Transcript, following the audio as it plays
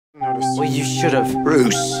Notice. Well, you should have.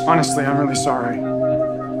 Bruce. Honestly, I'm really sorry. I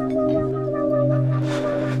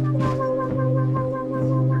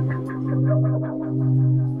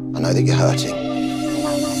know that you're hurting.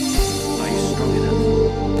 Are you strong enough?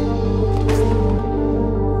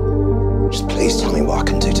 Just please tell me what I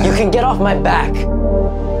can do to help. You can get off my back.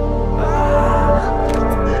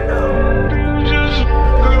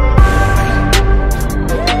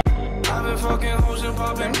 I've been fucking hoes and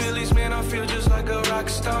popping pillies, man, I feel just like a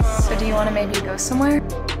rockstar. So do you want to maybe go somewhere?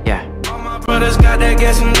 Yeah. All my brothers got that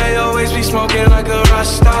gas and they always be smoking like a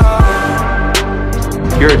Rockstar.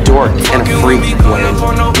 You're a dork and a freak, Wayne. Let's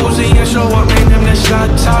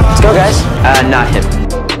Go, guys. Not him.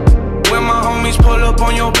 When my homies pull up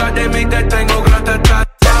on your block, they make that thing go grata-ta-ta.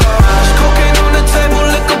 Cocaine on the table,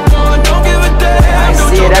 liquor porn, don't give a damn. I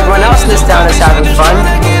see it. Everyone else in this town is having fun.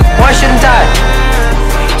 Why shouldn't I?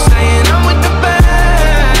 Saying I'm with the band.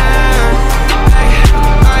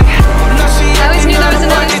 I always knew there was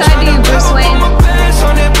another side to you, Bruce Wayne.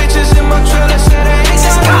 This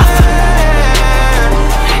is Gautham.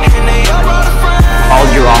 All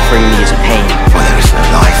you're offering me is pain. Well, there is no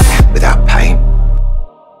life without pain.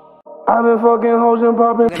 I've been fucking hoes and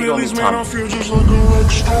popping pillies, man, I feel just like a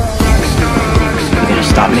rockstar. You gonna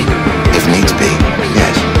stop me? If needs be,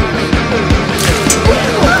 yes.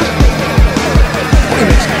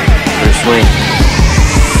 Bruce Wayne.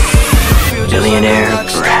 Billionaire,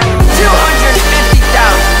 Brat.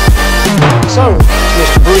 250,000! So,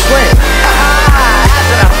 Mr. Bruce Wayne. That's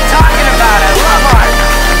what I'm talking about. I love art.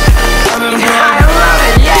 I love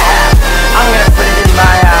it, yeah. I'm gonna put it in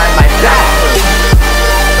my bag.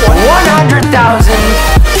 $100,000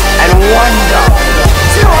 and $1.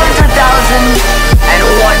 $200,000 and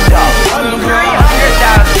 $1.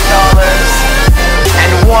 $300,000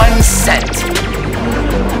 and 1 cent.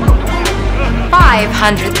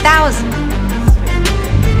 500,000.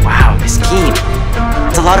 Wow, Miss Keen.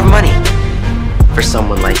 That's a lot of money for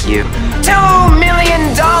someone like you. $2 million!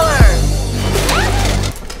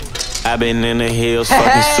 I've been in the hills, fucking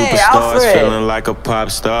Hey, superstars, Alfred. feeling like a pop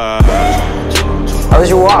star. How was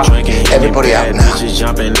your walk? Drinking Everybody out now. bitches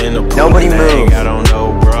jumping in the pool. Nobody and move. I don't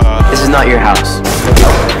know, bro. This is not your house.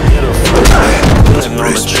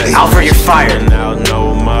 Bruce, please. Alfred, you're fired. Now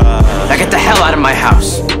Now get the hell out of my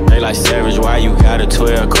house. they like savage, why you got a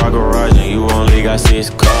 12-car garage and you only got 6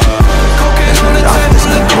 cars? There's no love, there's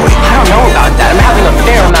no joy. I don't know about that. I'm having a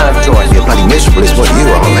fair amount of joy. You're bloody miserable is what you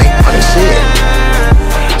are, mate. I can see it.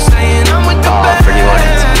 Oh, Alfred, you want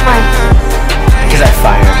it? Why? Because I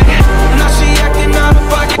fired you.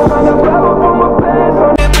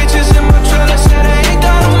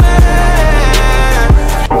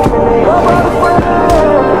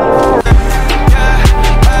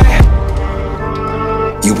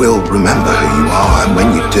 You will remember who you are, and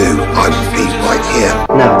when you do, I will be right here.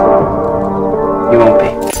 No, you won't be.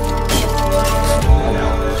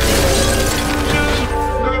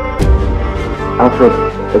 Alfred,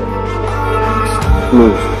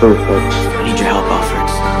 move first. I need your help, Alfred.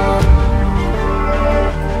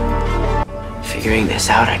 Figuring this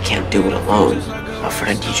out, I can't do it alone. Alfred,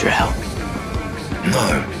 I need your help.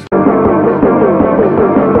 No.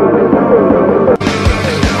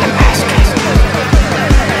 I'm asking.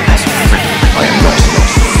 As a friend. I am not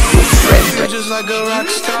your friend. Just like a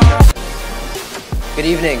rockstar. Good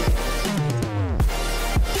evening.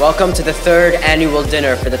 Welcome to the 3rd annual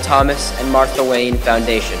dinner for the Thomas and Martha Wayne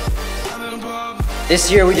Foundation. This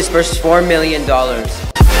year we dispersed $4 million.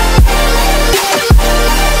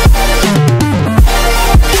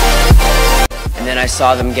 And then I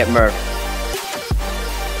saw them get murdered.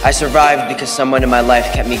 I survived because someone in my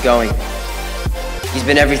life kept me going. He's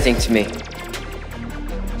been everything to me.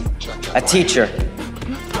 A teacher.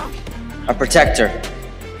 A protector.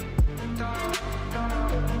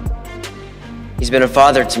 He's been a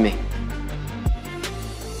father to me.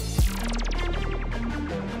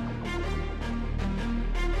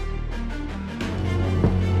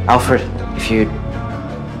 Alfred, if you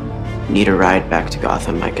need a ride back to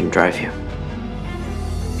Gautham, I can drive you.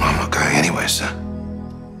 I'm not going anywhere, sir.